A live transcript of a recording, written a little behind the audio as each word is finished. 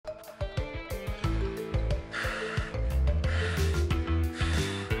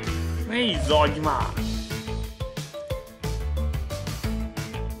Ne izzadj már!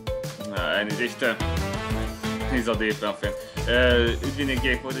 Elnézést, izzad éppen a fél.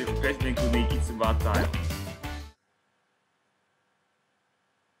 Üdvények folytatjuk a Bandicoot 4 It's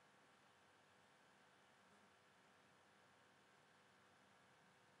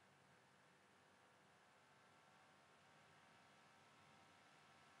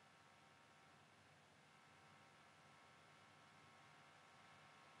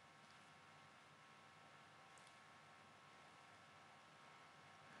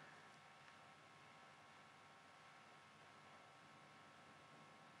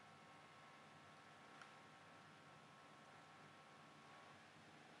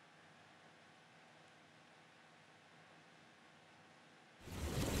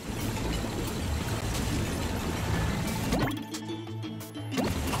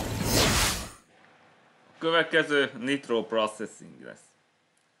Következő Nitro Processing lesz.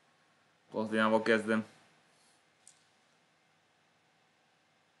 Pozdiával kezdem.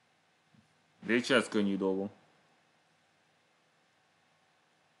 Végse ez könnyű dolgom.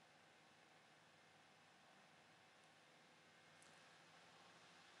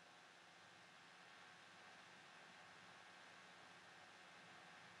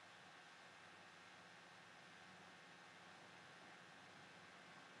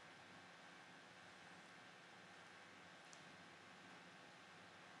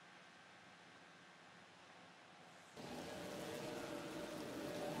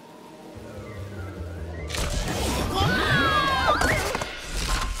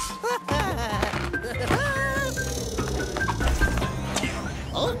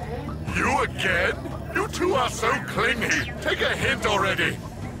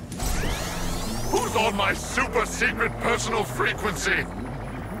 Secret personal frequency.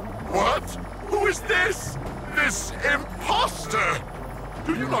 What? Who is this? This imposter?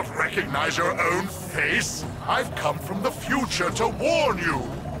 Do you not recognize your own face? I've come from the future to warn you.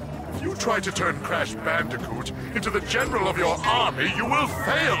 If you try to turn Crash Bandicoot into the general of your army, you will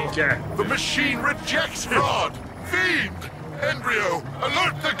fail. The machine rejects fraud. Fiend! Embryo,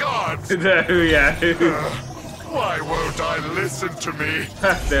 alert the guards! Why won't I listen to me?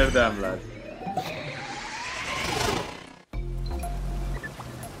 They're damn lad.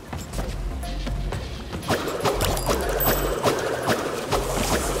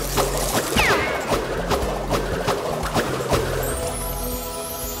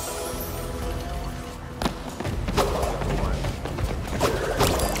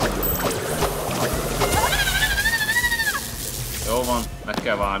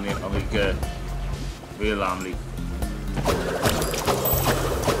 Amíg villámlik.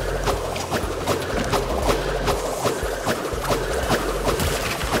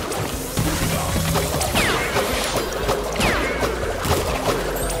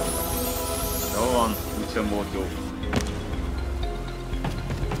 Jó van, úgysem volt jó.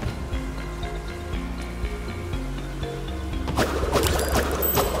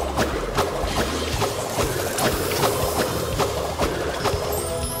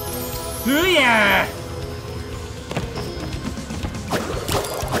 Hülye!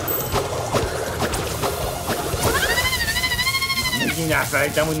 Mindjárt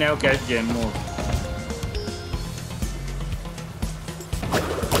elfelejtem, hogy ne kezdjem most.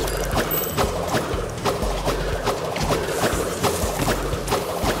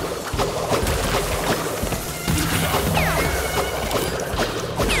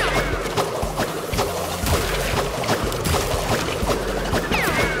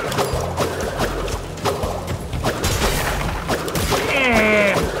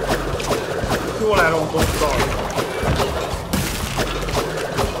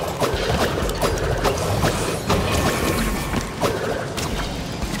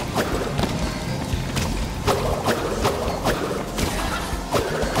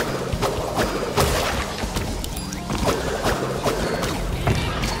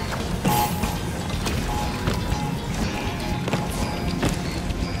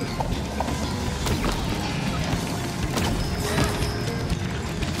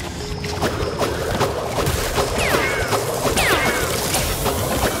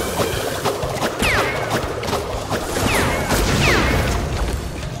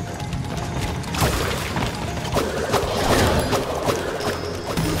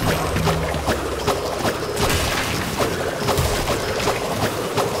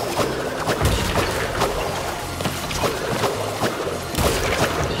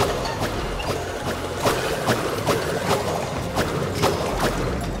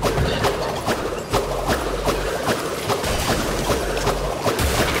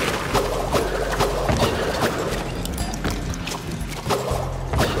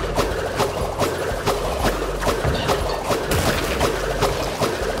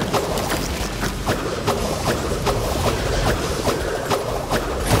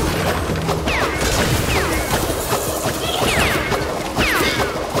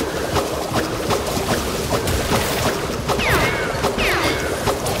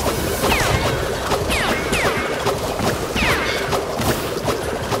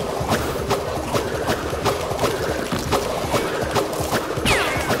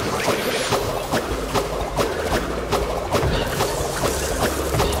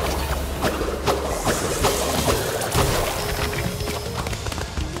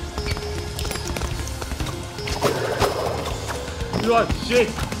 Jaj, shit!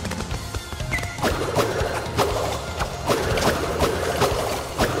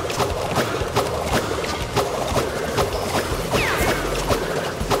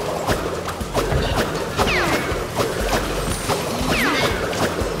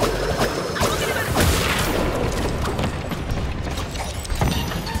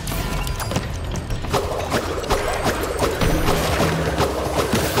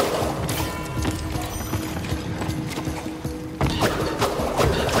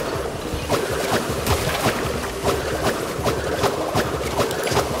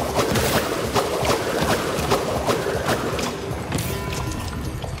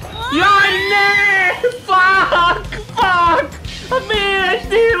 Jaj, ne! Fuck! Fuck!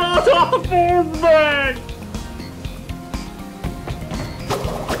 Miért hívod a fúzd?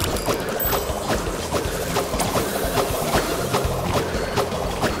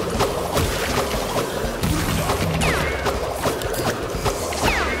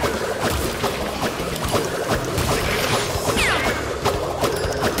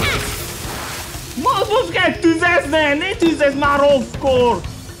 Most kell tüzezni! Ne tüzezz már offkor!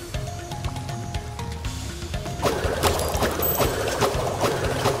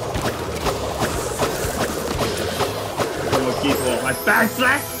 Perc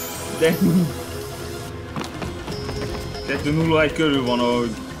lesz, de 2-0-1 körül van, ahogy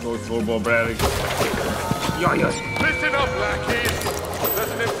szólba a relic. Jaj, jaj! Listen up, lackeys!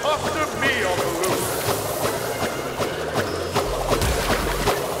 There's an imposter me on the loose!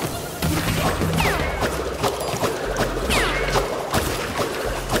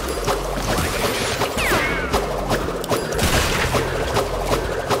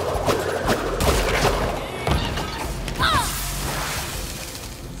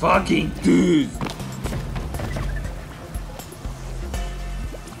 Fucking tűz!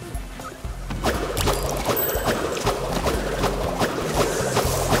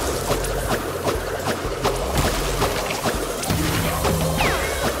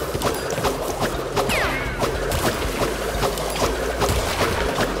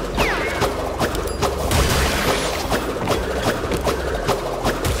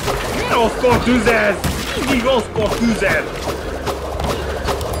 Rosszkor tüzez! Mindig rosszkor tüzez!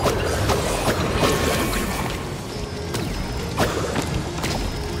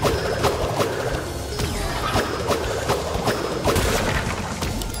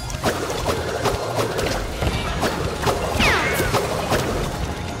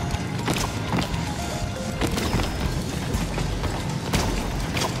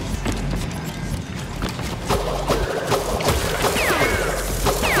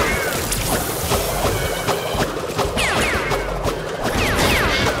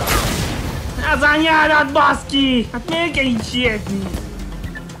 Az anyádat, baszki! Hát miért kell így sietni?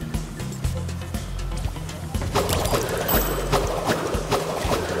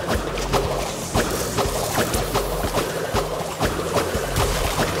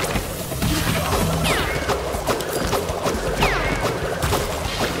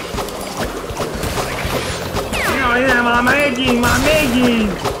 Jaj, nem, már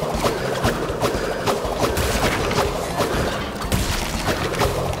megint!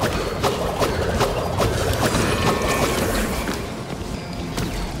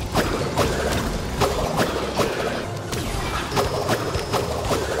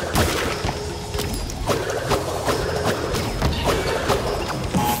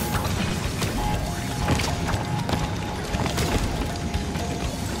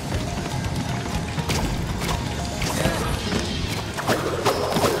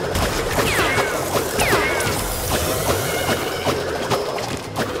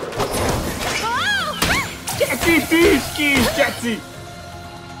 Tűz ki, geci!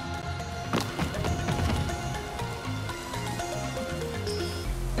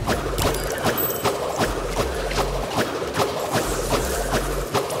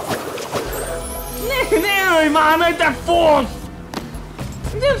 Ne ölj már meg, te fosz!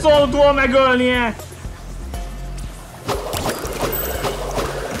 Nem szabad volna megölnie!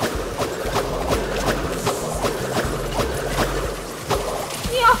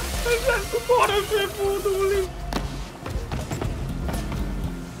 Ja, meg nem tud arra sem fordulni!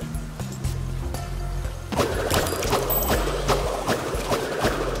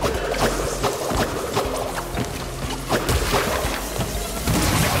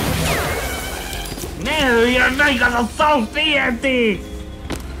 Ne öljön meg az a szó TNT!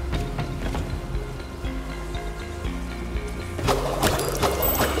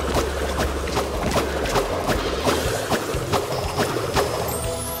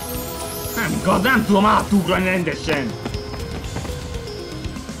 Nem igaz, nem tudom átugrani rendesen!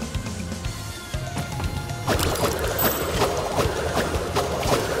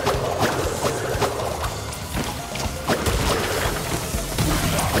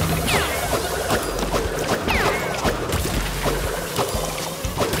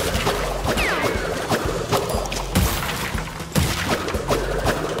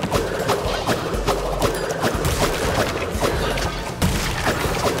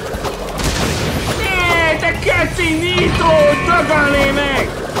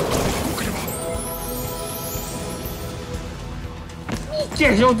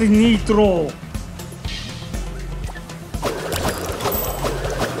 és ott egy Nitro!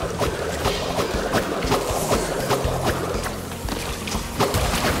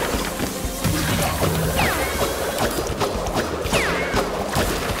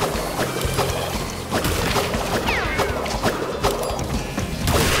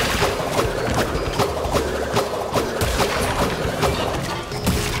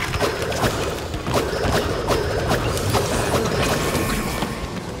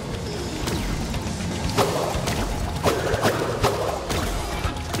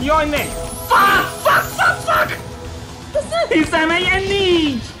 Jaj, ne! Fuck! Ezt nem hiszem, ilyen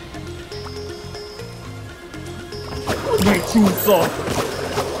nincs! Hogy megcsúszok!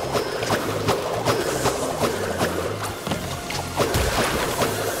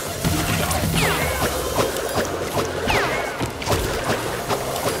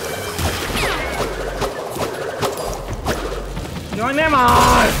 Jaj, nem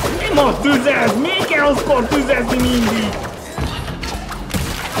áll! Nem ott tüzez! Miért kell azkor tüzezni mindig?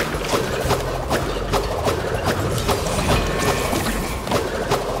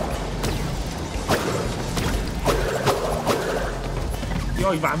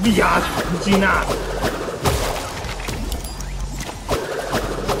 Jaj, már vigyázz! Mit csinálsz?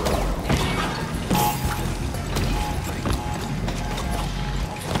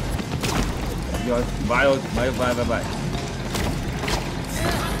 Jaj, várj!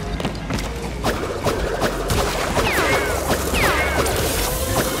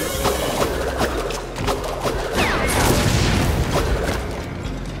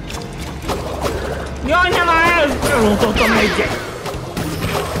 Jaj, nem áll! Elrontottam egyet!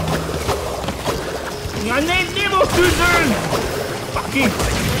 Jaj, ne most tűzön! Fuck it!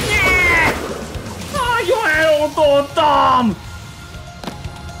 Ne! Nagyon elrontottam!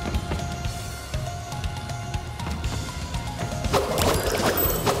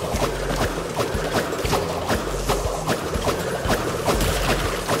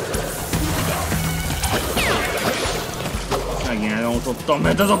 Megint elrontottam,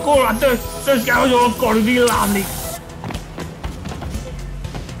 mert ez a korlát összes kell, hogy akar villámni!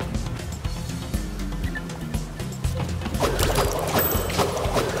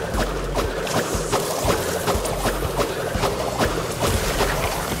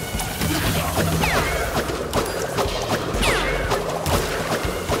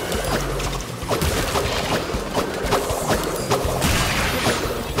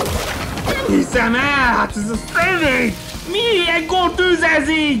 Hiszem el, hát ez a szörnyű! Mi ilyenkor tüzez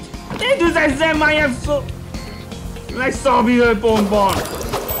így? Ne tüzezzen már ilyen szó... Legszarabb időpontban!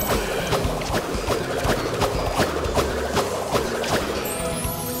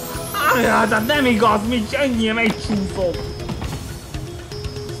 Ájjá, tehát nem igaz, mint ennyire megcsúszok!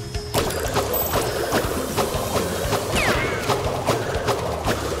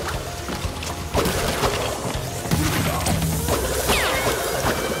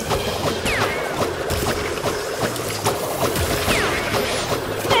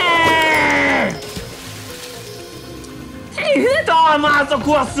 Almázok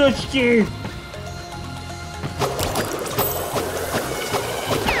a szöcskét!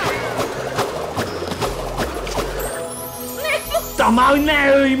 Megmondtam már, hogy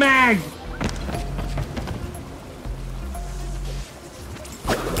ne ölj meg!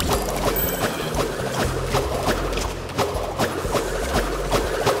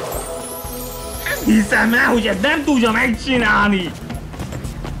 Nem hiszem el, hogy ezt nem tudja megcsinálni!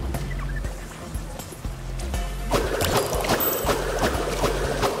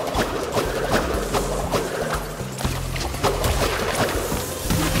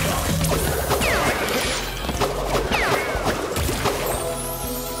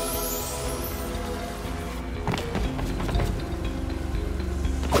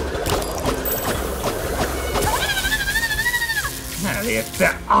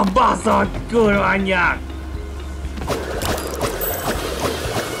 Elérte a baszat kurványát!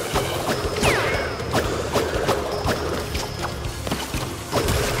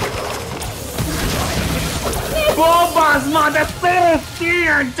 Bombázz már, de szeret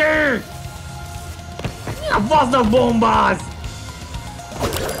TNT! Mi a fasznak bombáz?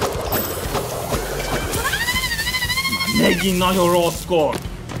 Már megint nagyon rosszkor!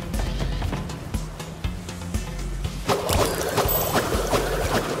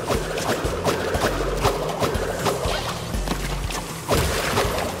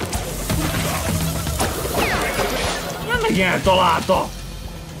 Eltalálta!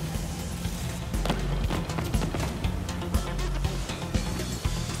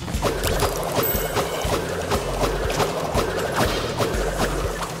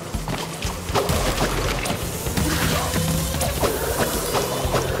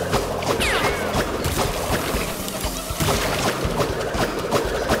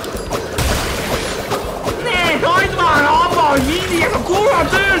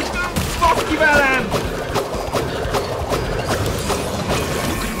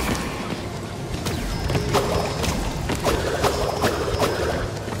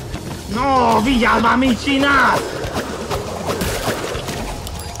 vigyázz már, mit csinálsz!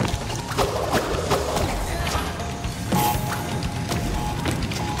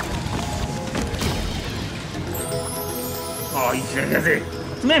 Istenem, ezért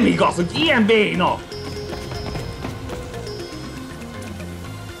nem igaz, hogy ilyen béna!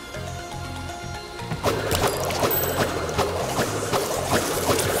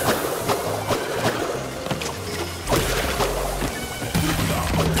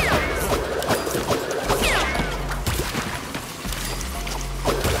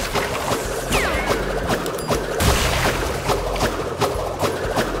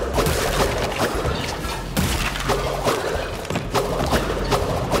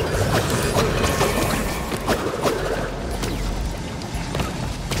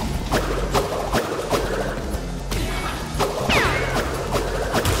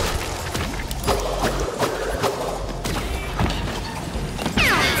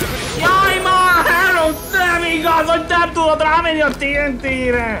 Az, hogy nem tudod rámenni a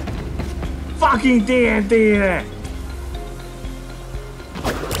TNT-re! Fucking TNT-re!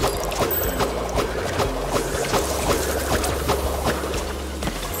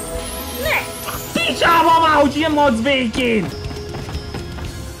 Ne! Picsába már, hogy ilyen maradsz békén!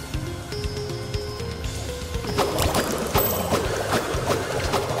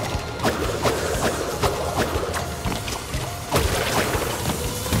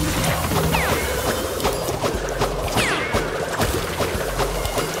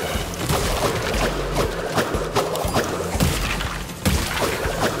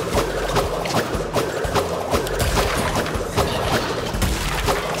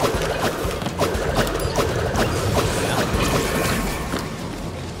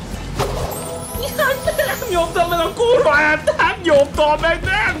 Nyomtam meg a kurváját! Nem nyomtam meg!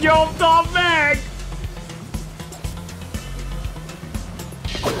 Nem nyomtam meg!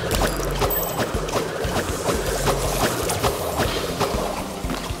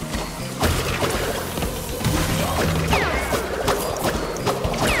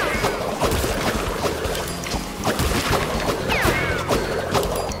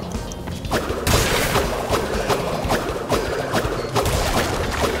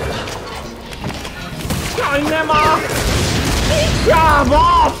 Jaj, nem a...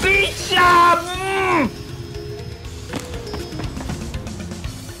 Picsába! Picsába!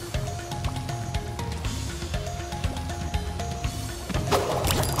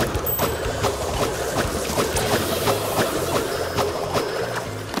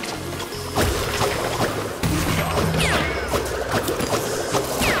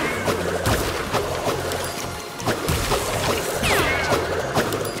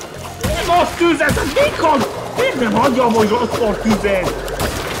 Azt tüzet, hát mikor? Miért nem hagyjam, hogy rosszor tüzet?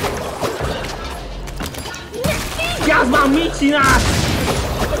 Vigyázz már, mit csinálsz?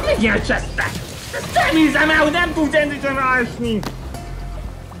 Legyen csesztek! Ezt nem hiszem el, hogy nem tudsz rendesen ráesni!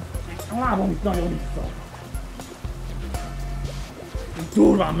 A lábam itt nagyon izzad.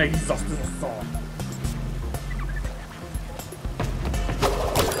 Durván megizzaszt ez a szar.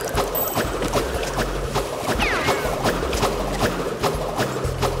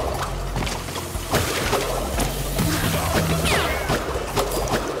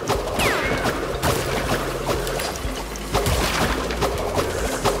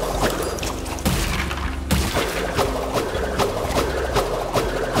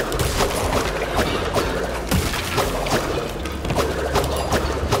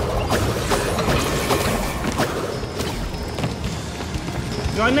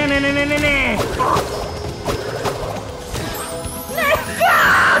 Jaj, ne! Ne! Fuck! Ne!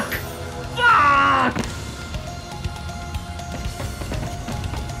 Fuck! Fuck!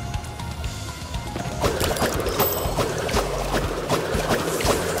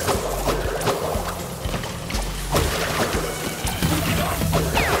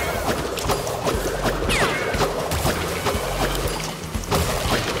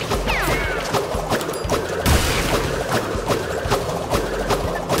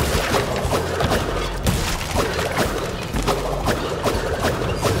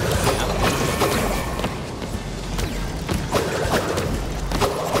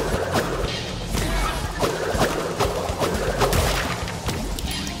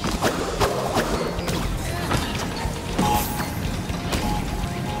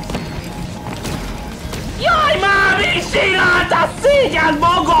 Csináltál szégyed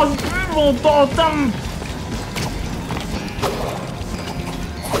magad! Mondottam!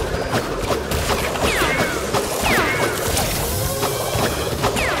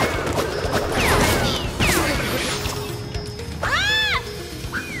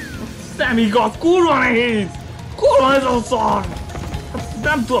 Nem igaz, kurva nehéz! Kurva ez a szar!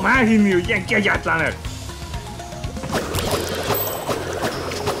 Nem tudom elhinni, hogy ilyen kegyetlenek.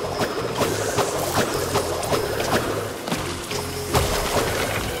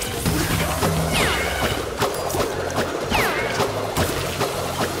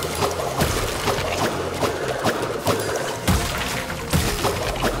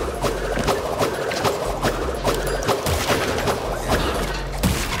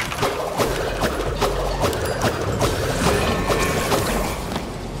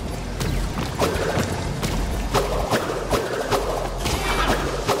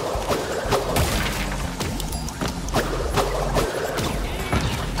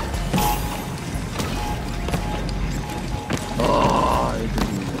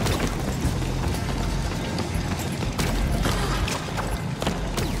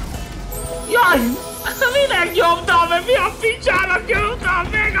 Minek nyomtam meg? Mi a picsának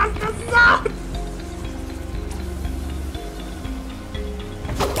nyomtam meg azt a szart?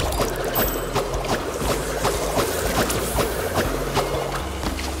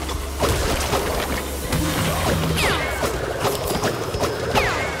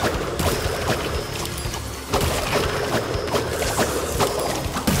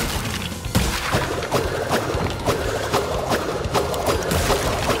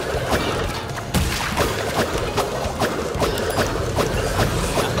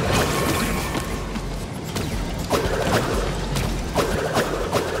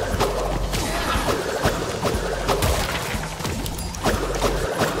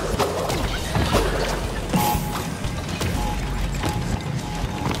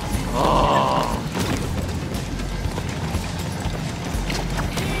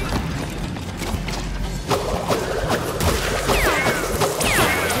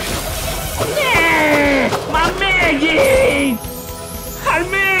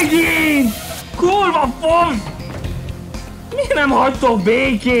 Miért nem hagytok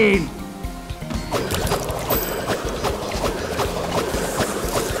békén?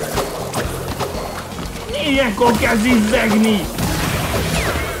 Ilyenkor kell zizzegni!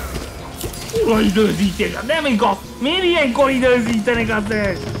 Ura időzítés, nem igaz! Miért ilyenkor időzítenek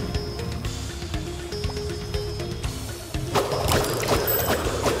azért?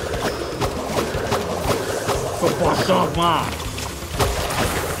 Szopassanak már!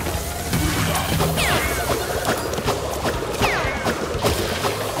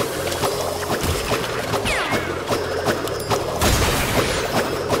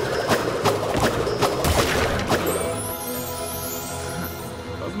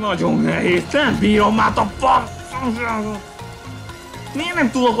 Nagyon nehéz, nem bírom már a faszomságot! Miért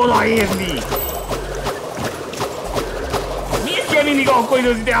nem tudok odaérni? Miért kell mindig akkor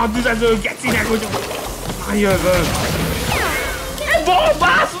időzíteni a tüzező gecinek, hogy már jövök? Ne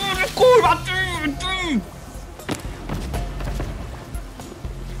bombász! Kurva tű!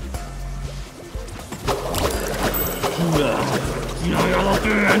 Csináljad a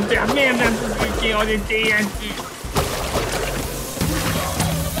TNT-t! Miért nem tudjuk kiadni TNT-t?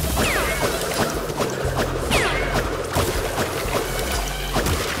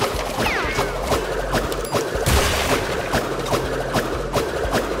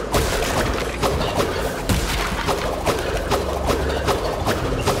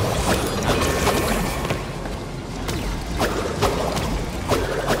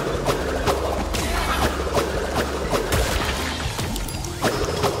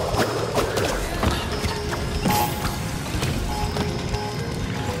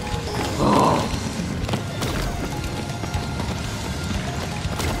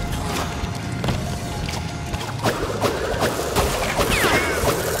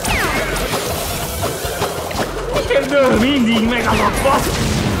 Mindig meg az a fasz!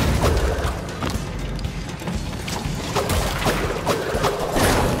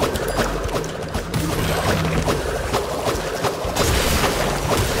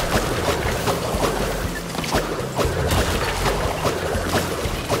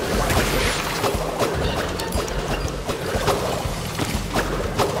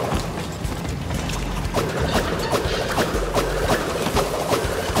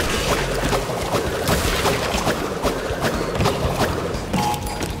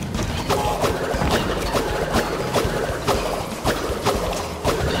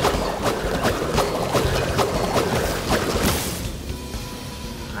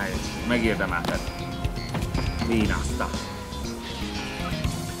 Megérdemelted. Vénázta.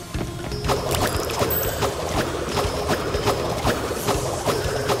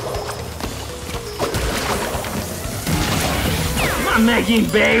 Már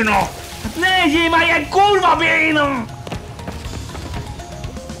megint béna! Hát ne legyél már ilyen kurva béna!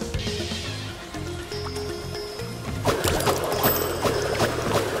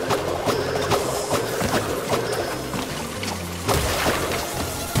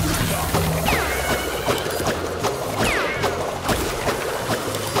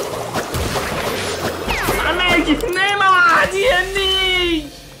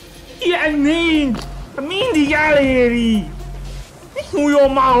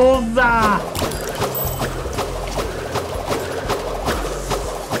 Passzol már hozzá!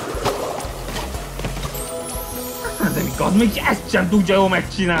 De igaz, még ezt sem tudja jól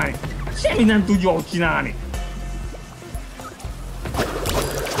megcsinálni. Semmi nem tud jól csinálni.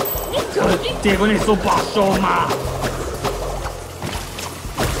 Itt van egy passzol már!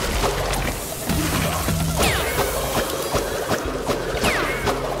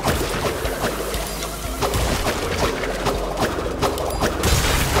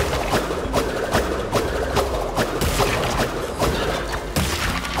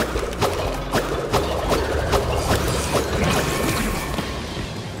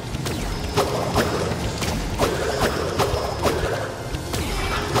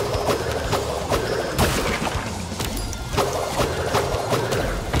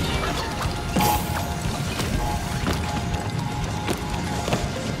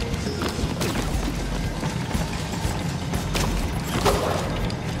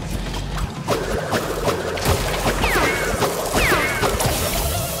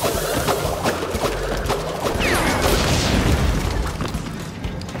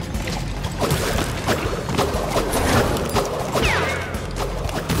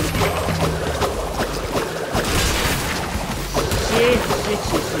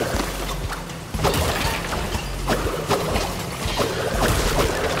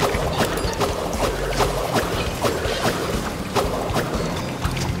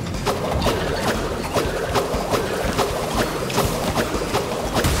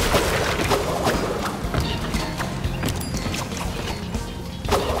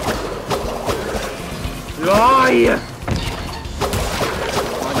 Jaj!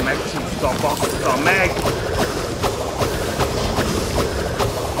 Majd megcsúszta, bassza meg!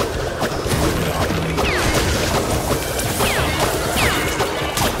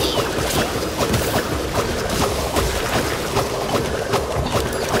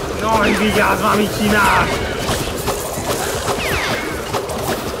 Jaj, vigyázz már, mit csinál!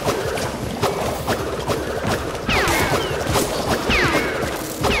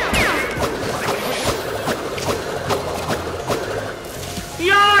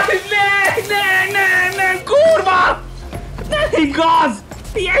 Nem, kurva! Nem igaz!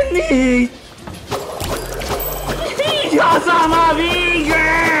 Ilyen nincs! Így haza már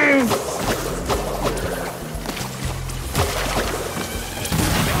végre!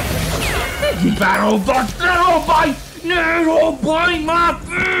 Egyik felrobbansz, ne robbanj! Ne robbanj már!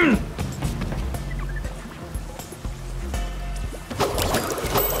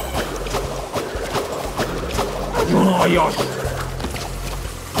 Nagyon aljas!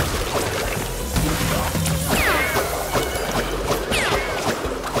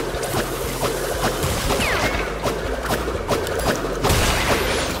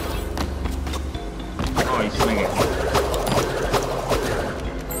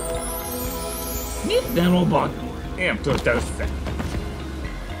 Nem robban! Én nem törte össze!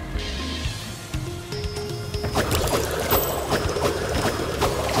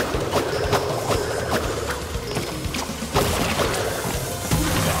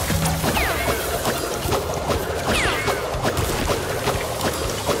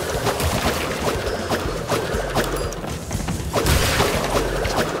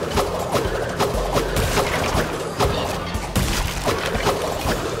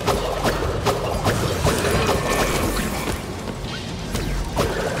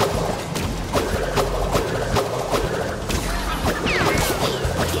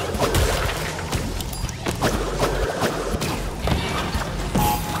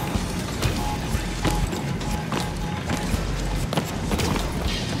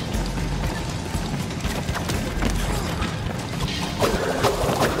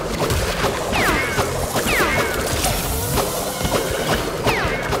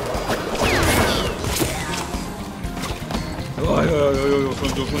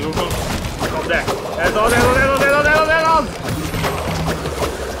 Ez az!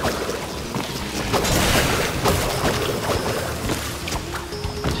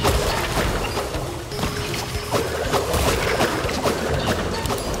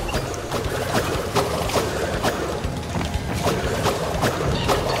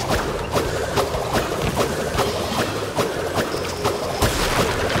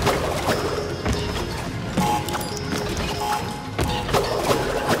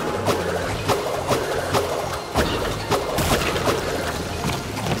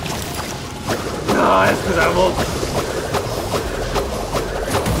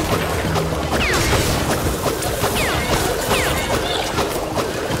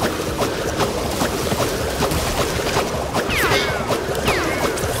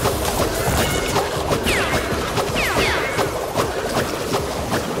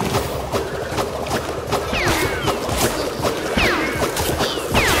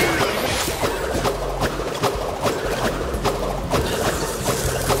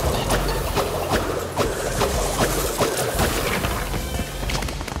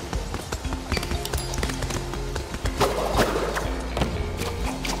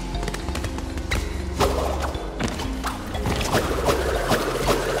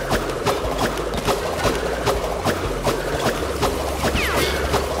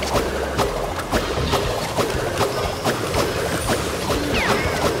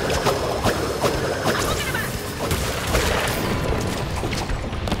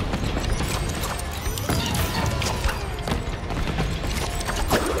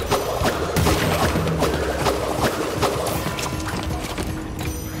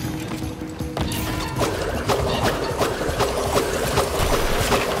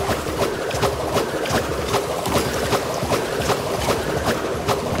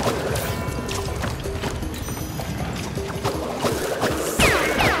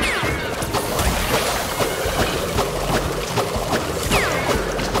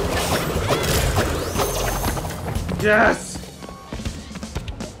 Yes!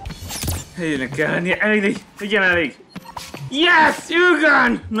 Helyének kell lennie, elég, legyen elég! Yes!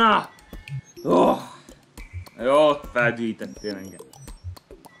 Igen! Na! Oh. Jó, feldűítettél engem.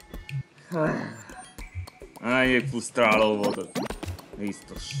 Elég frusztráló volt az.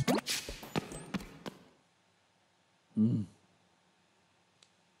 Biztos.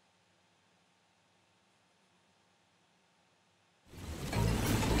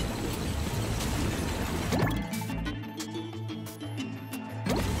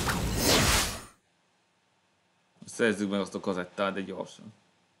 Szerezzük meg azt a kazettát, de gyorsan.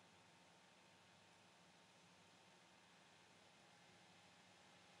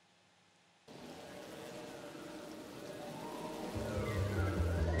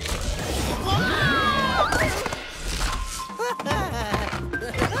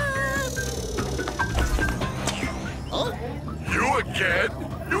 You again?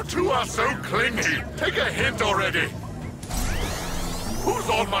 You two are so clingy. Take a hint already. Who's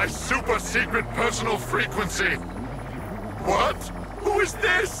on my super secret personal frequency? What? Who is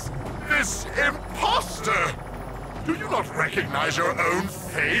this? This imposter? Do you not recognize your own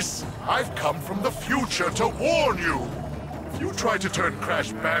face? I've come from the future to warn you. If you try to turn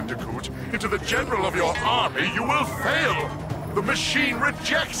Crash Bandicoot into the general of your army, you will fail. The machine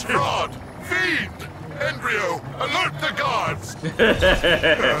rejects fraud. Fiend! Embryo, alert the guards!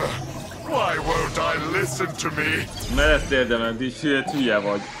 Why won't I listen to me? Mert ezt érdemelt is, hülye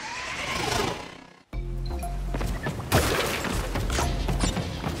vagy.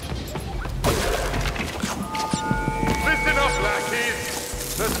 Listen up,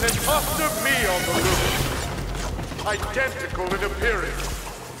 lackeys! There's an imposter me on the loose. Identical in appearance.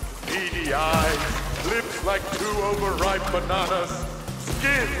 Beady eyes, lips like two overripe bananas,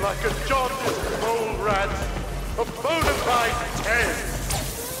 skin like a jaundiced mole rat, a bona fide 10.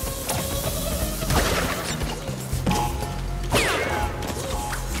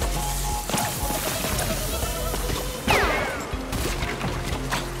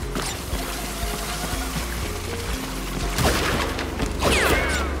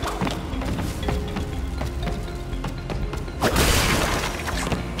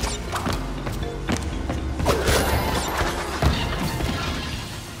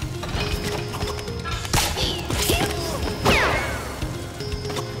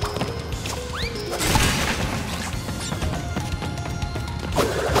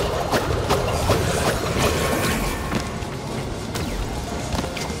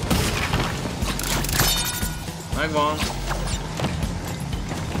 Megvan.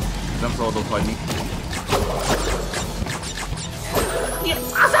 Nem szabadok hagyni.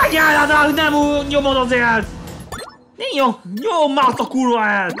 Az anyájának nem nyomod azért! Nyom már a kurva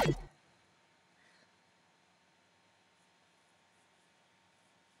el!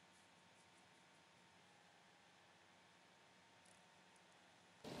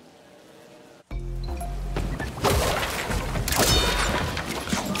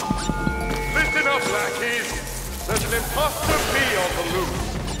 There's an imposter me on the loose.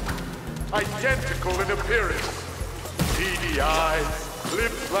 Identical in appearance. Beady eyes,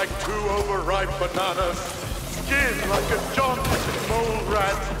 lips like two overripe bananas, skin like a jaundiced mole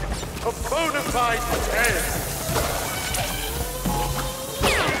rat, a bona fide 10.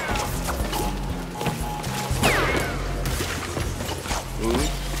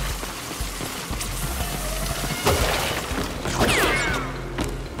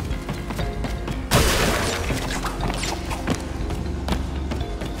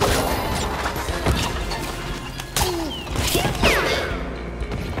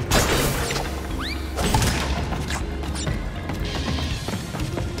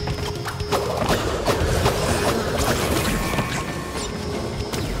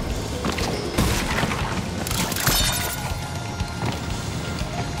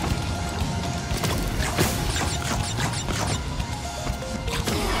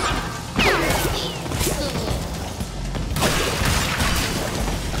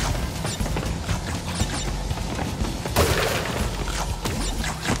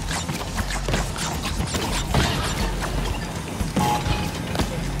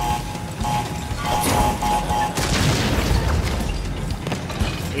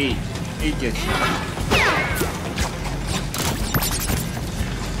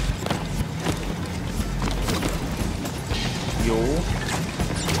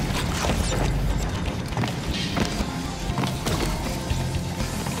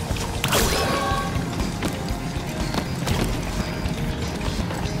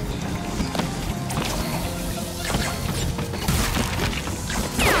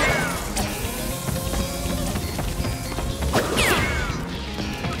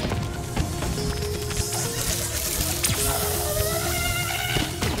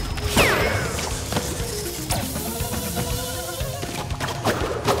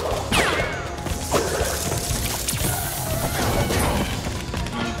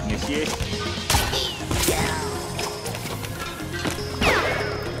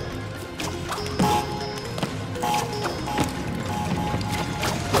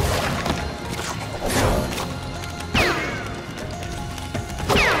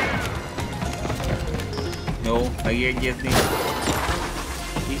 megegyezni.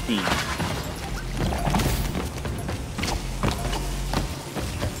 Itt nincs.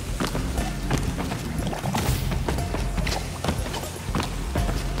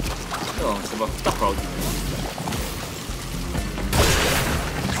 Jó, szóval takarodni.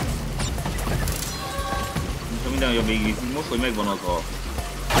 Minden nagyobb végig, most, hogy megvan az a...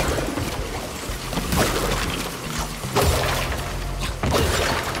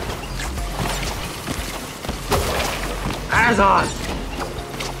 Ez az!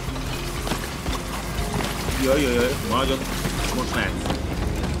 Jaj, maradjon, most meg.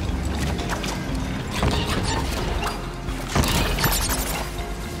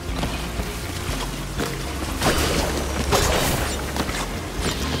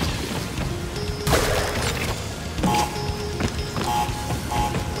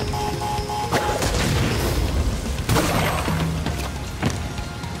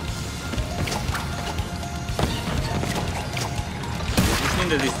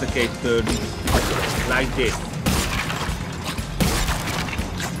 This is the case third, like this.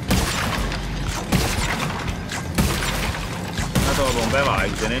 Hát abban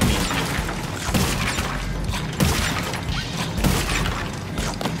beválik, de nem mindig.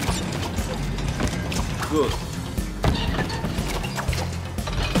 Good.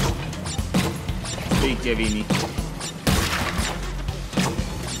 Végig kell vinni.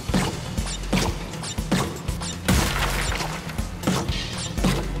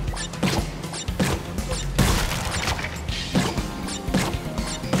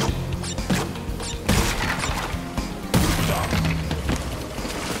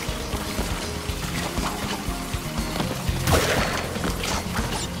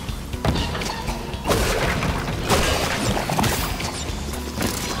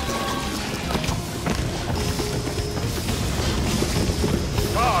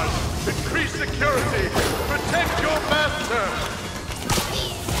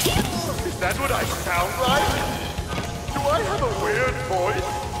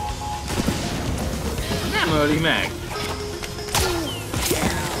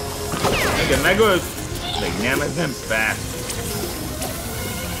 Megölt? Még nem, ez nem fair.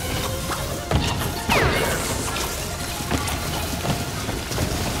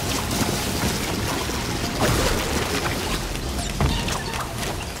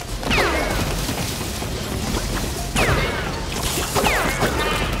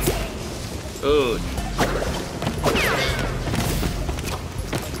 Úgy.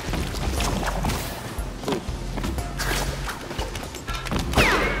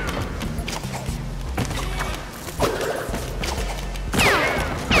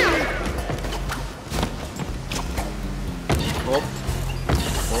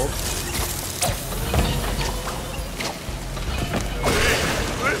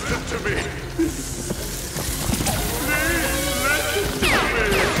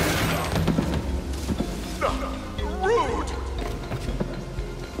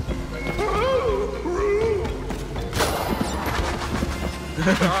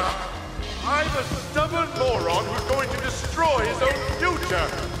 I'm a stubborn moron who's going to destroy his own future.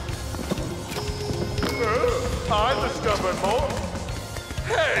 I'm a stubborn moron.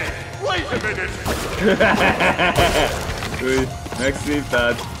 Hey, wait a minute.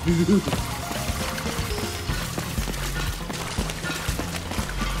 Megszívtad.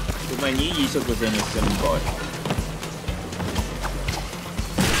 Már így is akkor semmi baj.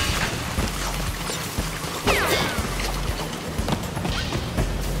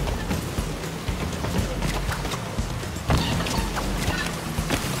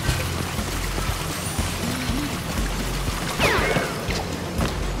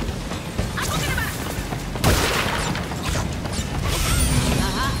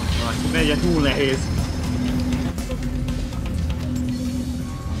 Megye túl nehéz.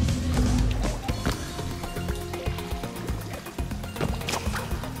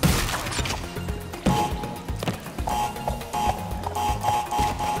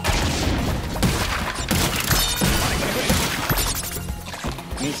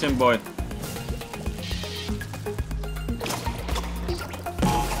 Nincsen baj.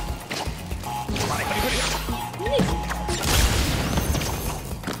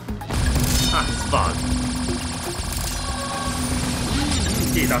 Van.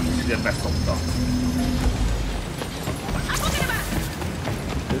 Két ide beszopta.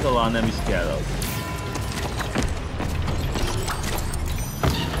 Ez alá nem is kell az.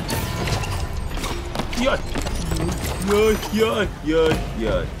 Jaj!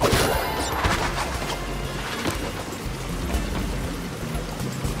 Jaj!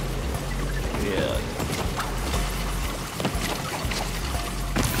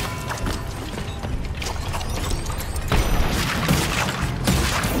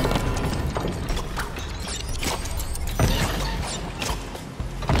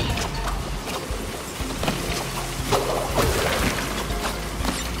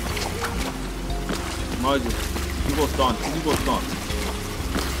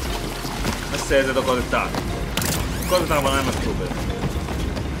 visszajelzed a kazettát. A kazettával nem ezt próbálod.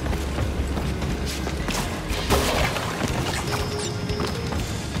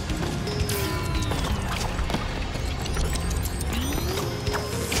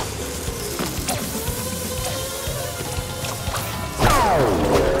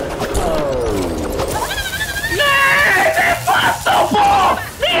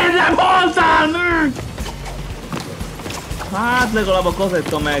 Miért nem haltál meg? Hát legalább a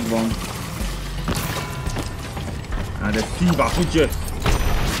kazetta megvan. Hát ez szívás, úgyhogy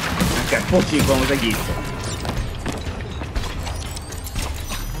neked pocsék van az egészet.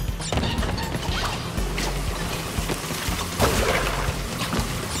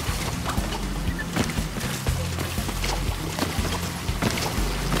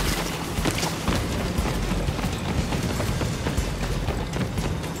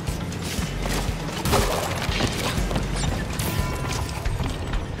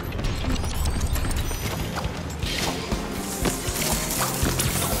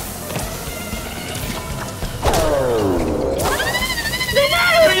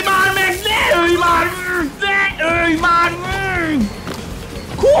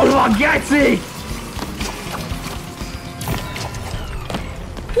 Kurva geci!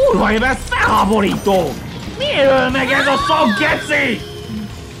 Kurva éve, ez felháborító! Miért öl meg ez a szak geci?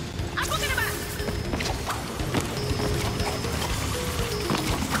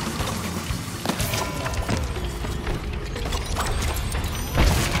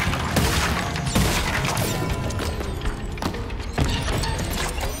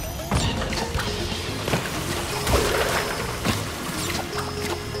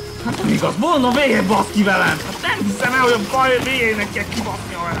 Igaz, mondom, végén basz ki velem! Hát nem hiszem el, hogy a baj végének kell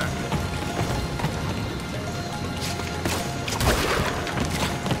kibasznia velem!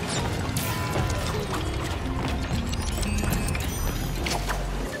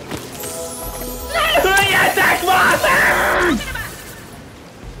 Ne hüljetek már meg!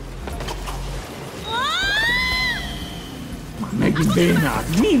 Már megint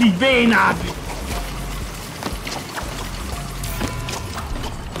bénád, mindig bénád!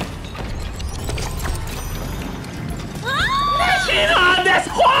 Csináld ezt,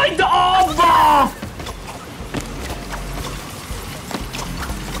 hagyd abba!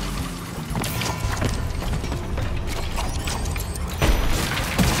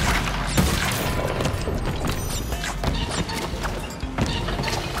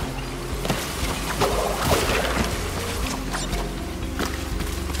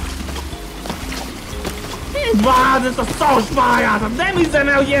 Mit várd ezt a szas pályát? Nem hiszem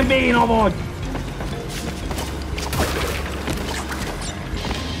el, hogy ilyen béna vagy!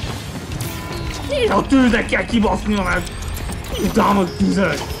 Miért a tűznek kell kibasznia meg? Utána hogy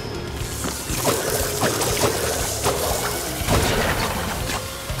tüzet!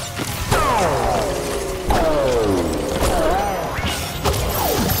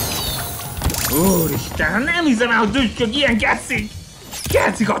 Úristen, nem hiszem el, hogy tüskök ilyen gecik!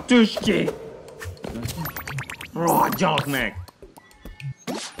 Gecik a tüskék! Rohadjanak meg!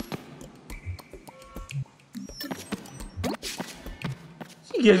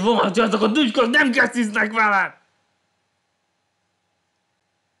 Igen, vonat, hogy azok a tüskök nem geciznek velem!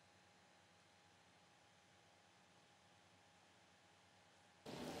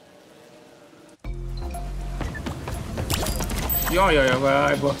 Jaj,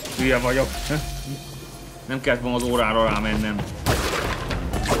 hülye vagyok. Nem kellett volna az órára rámennem.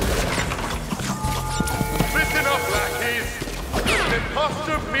 Listen up, lackeys! There's an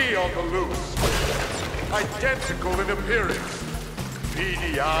imposter me on the loose. Identical in appearance.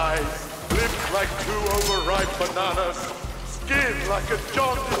 Beady eyes, lips like two overripe bananas, skin like a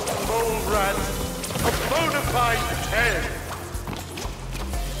jaundiced mole rat, a bona fide 10.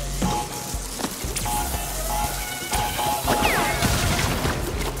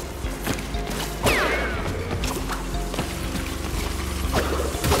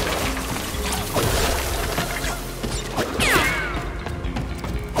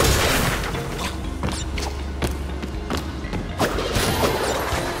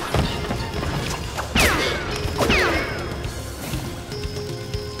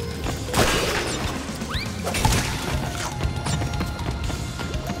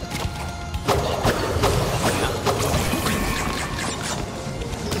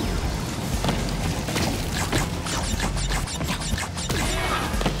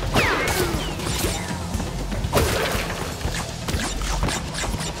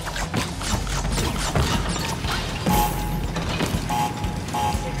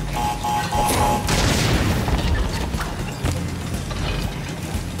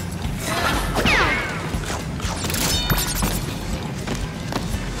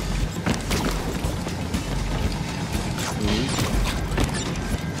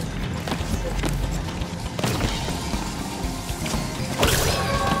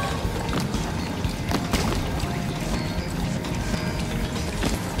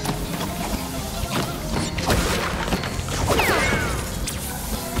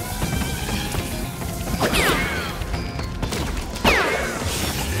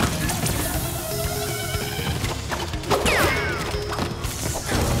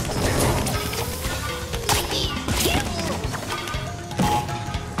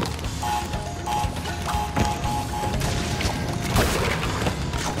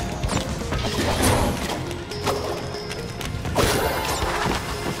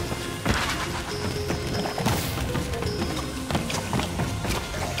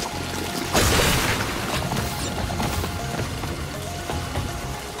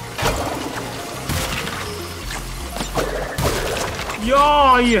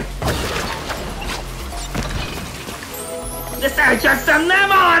 Jaj! Ezt elcsesztem, nem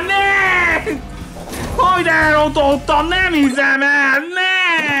van, nem! Hogy elrontottam, nem hiszem el,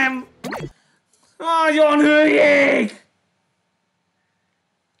 nem! Nagyon hülyék!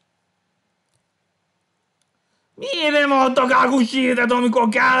 Miért nem adtak águsírtet, amikor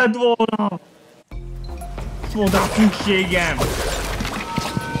kellett volna? Csodál szükségem!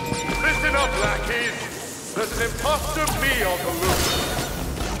 Listen up, lackeys! There's an imposter me on the loose.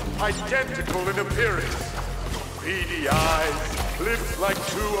 Identical in appearance. Beady eyes, lips like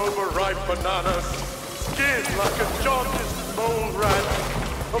two overripe bananas, skin like a jaundiced mole rat,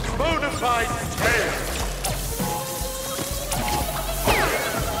 a bona fide tail.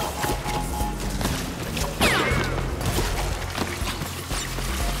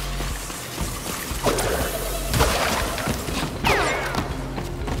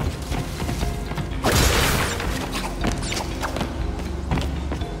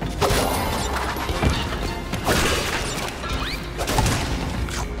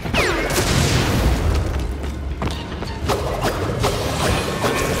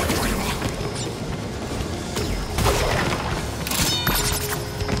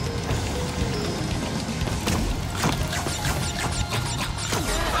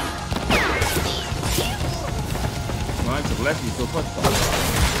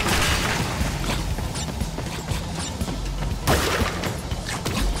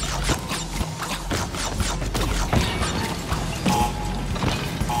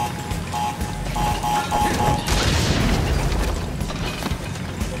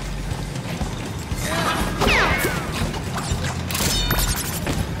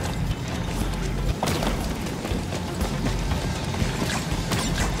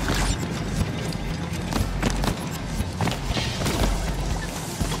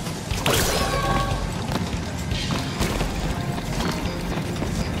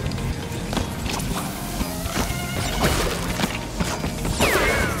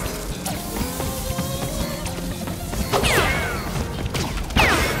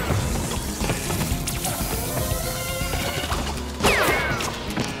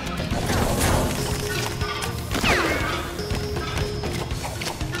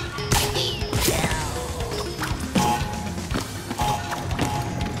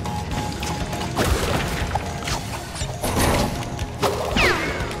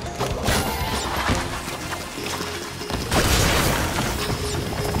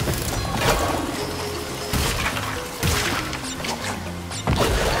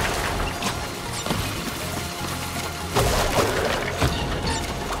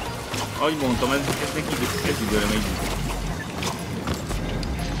 Ahogy mondtam, ez időre megy.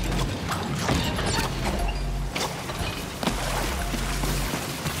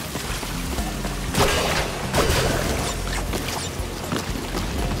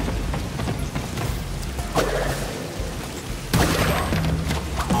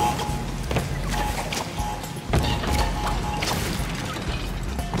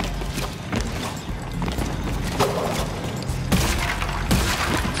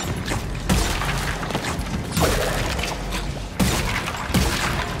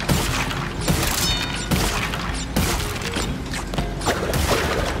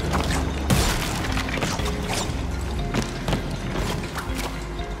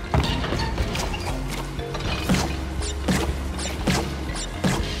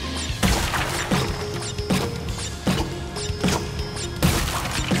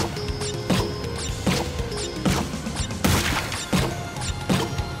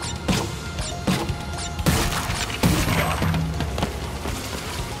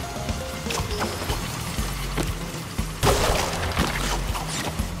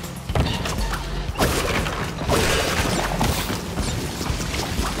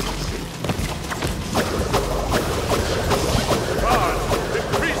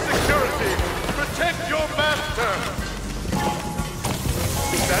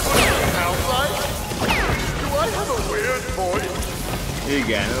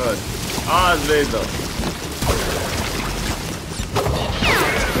 Igen, az biztos.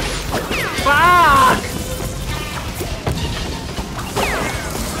 Fuck!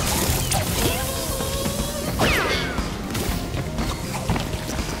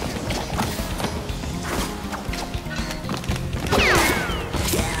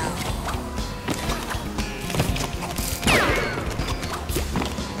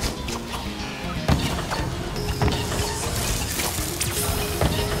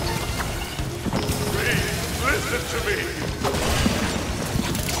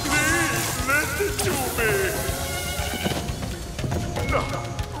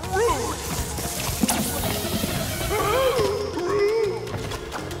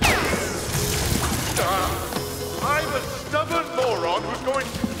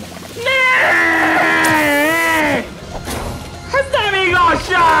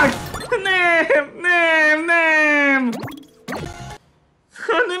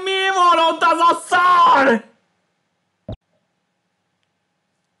 az a szar?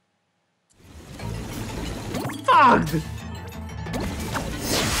 Fuck!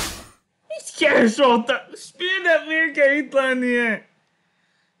 Mit keresott? Spielnek miért kell itt lennie?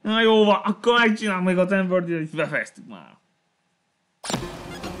 Na jó van, akkor megcsinálom még a Tempered és befejeztük már.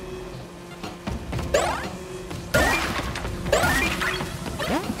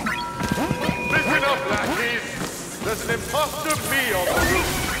 Listen up, lackeys! There's an imposter me on the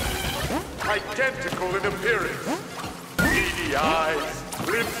roof. Identical in appearance. Beady eyes,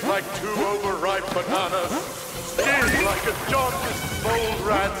 lips like two overripe bananas, skin like a jaundiced mole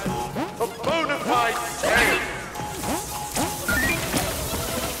rat, a bona fide 10.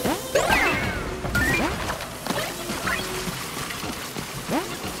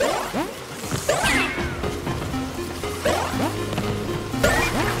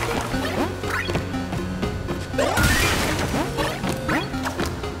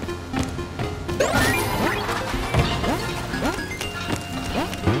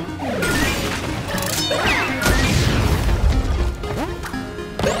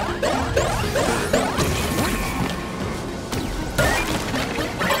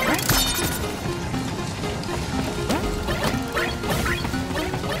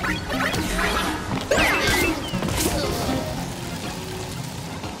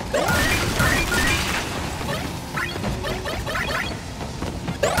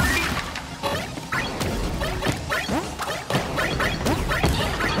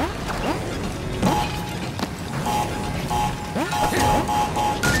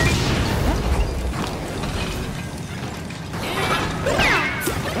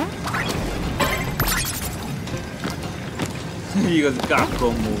 Igazi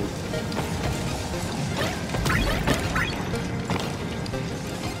kápkombó.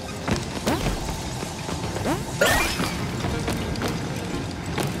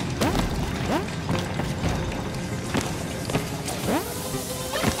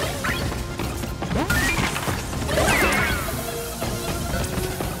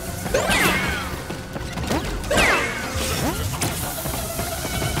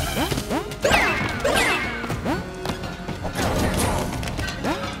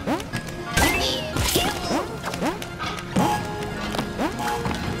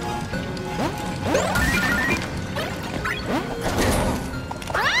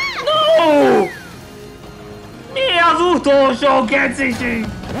 Utolsó keciség!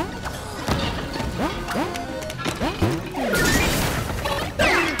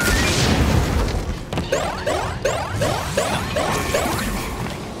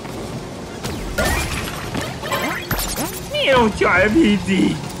 Mi, hogyha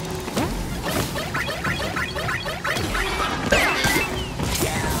elhíti?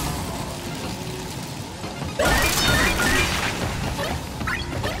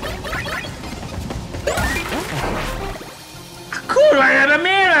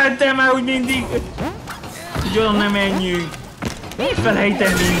 Már úgy mindig... Úgy oda nem menjünk. Miért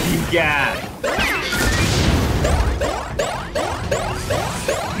felejtem mindig el?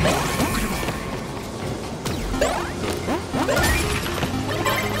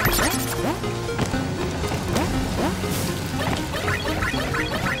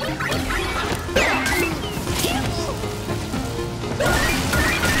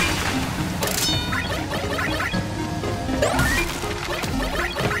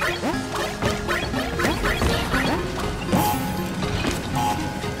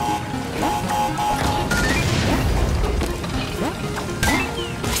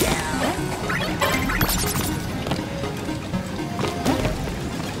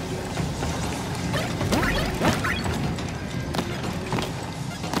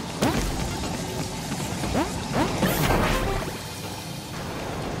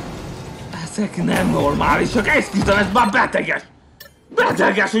 Ezek nem normálisak, esküszöm, ez már beteges!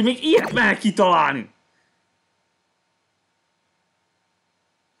 Beteges, hogy még ilyet meg kitalálni!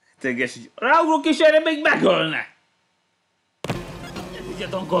 Beteges, hogy ráugrok és erre még megölne! Nem tudja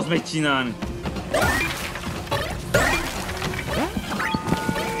Donkoz mit csinálni.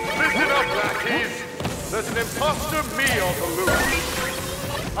 Listen up, lackeys! There's an imposter me on the loose.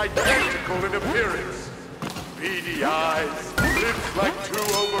 Identical in appearance. Beady eyes, lips like two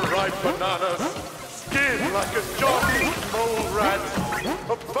overripe bananas, skin like a jaundiced mole rat,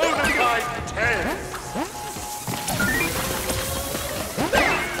 a bona fide 10.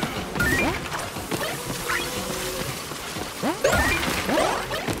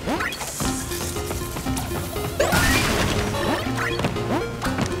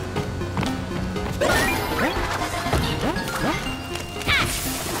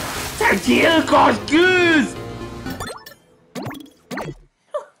 Te gyilkos gűz!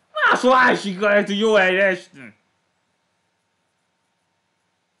 máshol ásik lehet, hogy jó helyre estünk.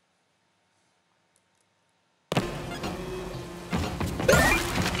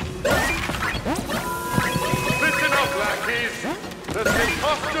 Listen up, lackeys. There's an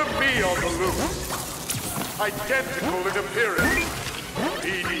imposter me on the loose. Identical in appearance.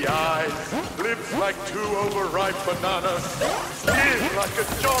 Beady eyes, lips like two overripe bananas, skin like a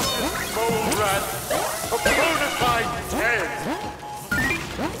jaundiced mole rat, a bona fide 10.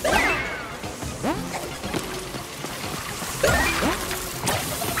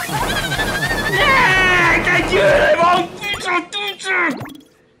 Ne! Te győre van! Teacher!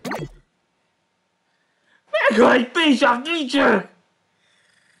 Meghalj, Pécsák, Teacher!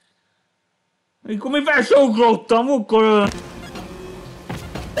 Mikor mi felszóklottam, akkor...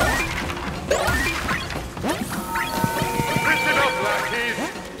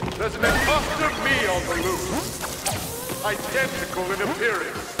 There's an imposter me on the loose. Identical in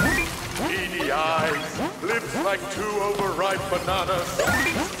appearance. Beady eyes, lips like two overripe bananas,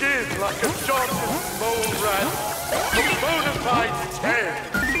 skin like a jaundiced mole rat, a bona fide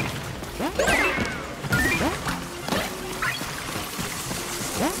 10.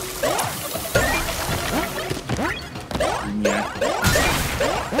 Nie.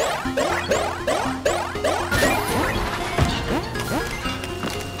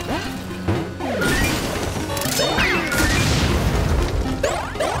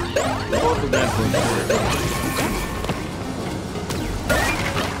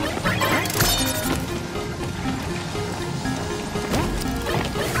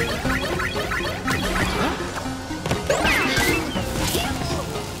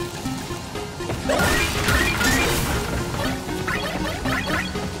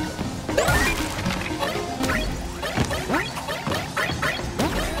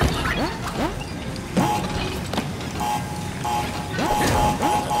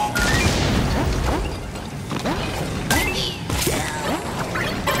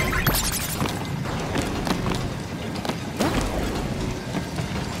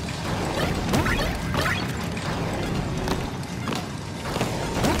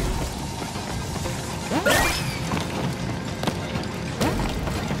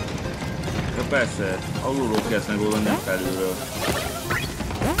 Persze, alulról kezd megoldani, nem felülről.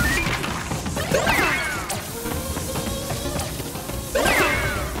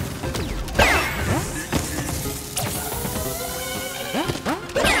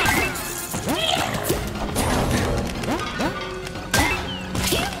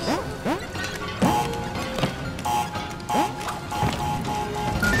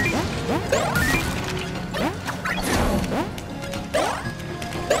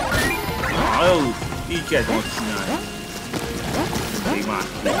 Így kell most csinálni. Még más.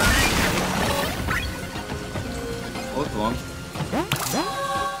 Ott van.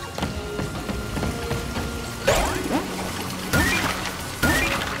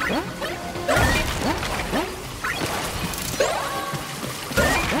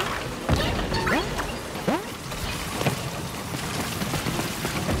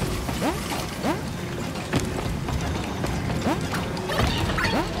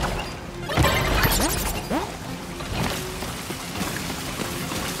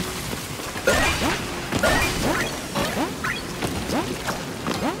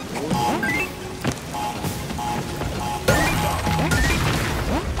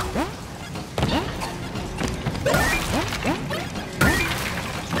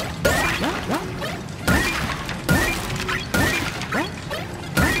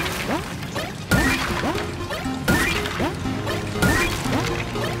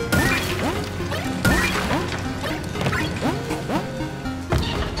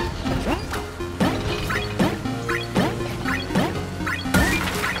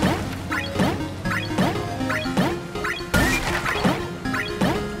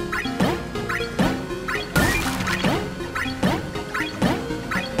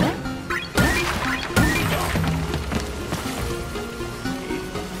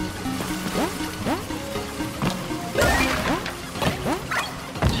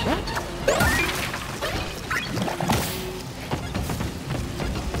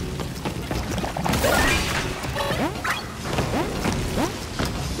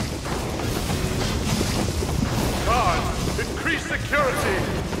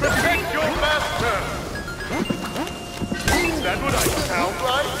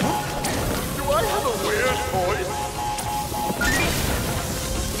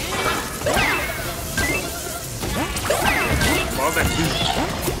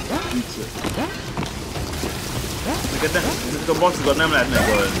 Ezeket a basszokat nem lehet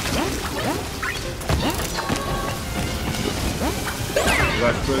megölni.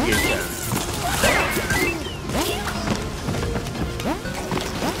 Igaz, fölgéssel.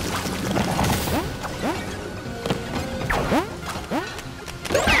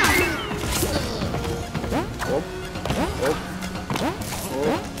 Hopp, hopp, hopp.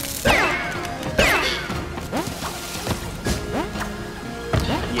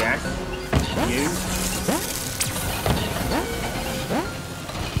 Yes, you.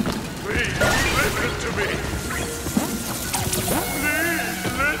 Please, listen to me. Please,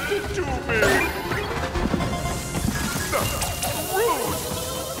 listen to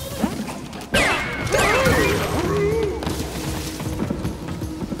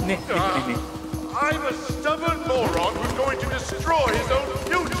me. I'm a stubborn moron who's going to destroy his own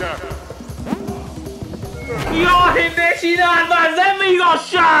future. Jaj, ne csináld már, ez nem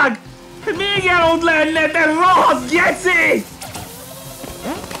igazság! Még el ott lenne, de rohadt geci!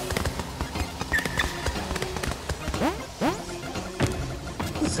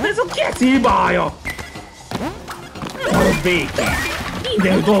 Ez a geci hibája! Nem hagyott békén!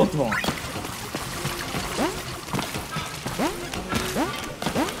 Mindenütt ott van!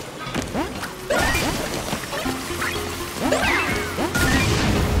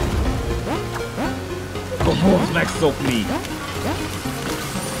 Akkor fogsz megszokni!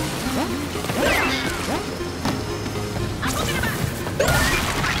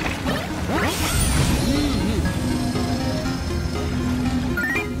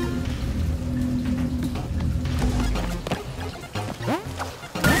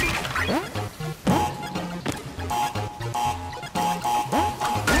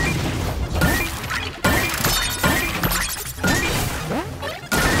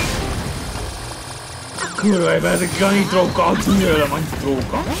 Kurva éve, ezek a nitrókkal, tűnölöm a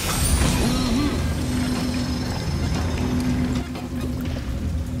nitrókkal.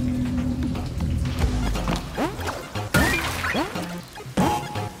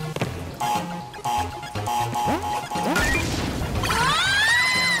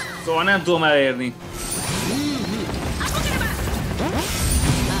 Szóval nem tudom elérni.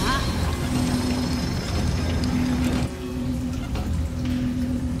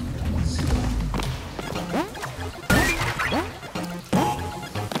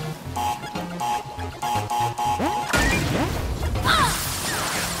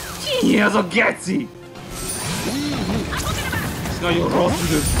 Mi ez a geci? Ez nagyon rossz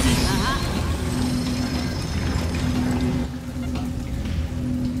időszak.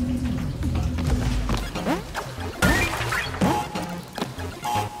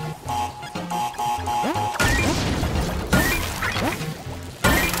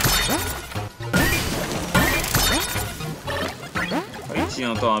 Ha így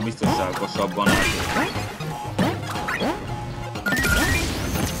csinálom, talán biztonságosabban állok.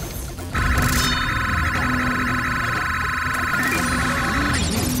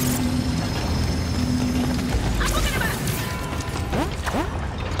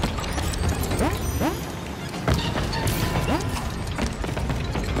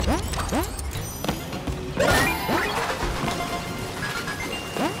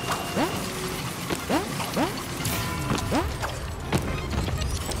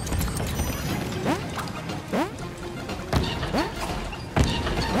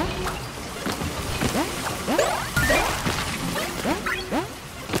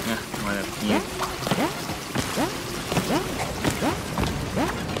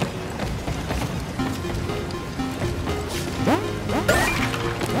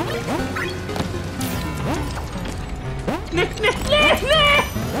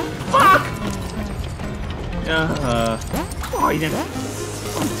 Majdnem!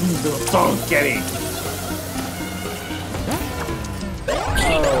 Húzod a tankkerét!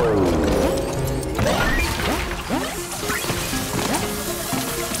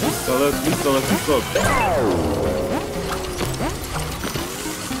 Visszalök, visszalök, visszalök!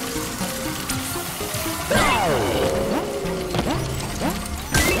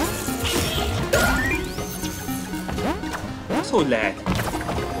 Ez hogy lehet?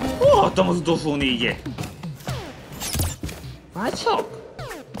 Hol hagytam az utolsó négyet? Hát csak!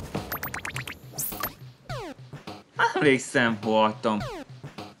 Emlékszem, hol hagytam.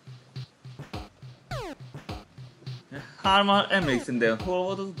 Hárman emlékszem, de hol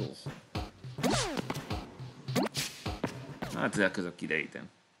volt az utolsó? Hát ezzel közök idejétem.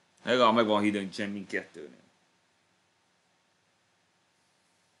 Legalább meg van hidőn sem mindkettőnél.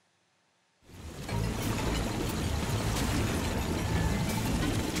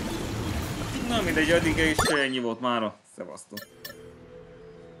 Na mindegy, addig is ennyi volt mára. Szevasztok!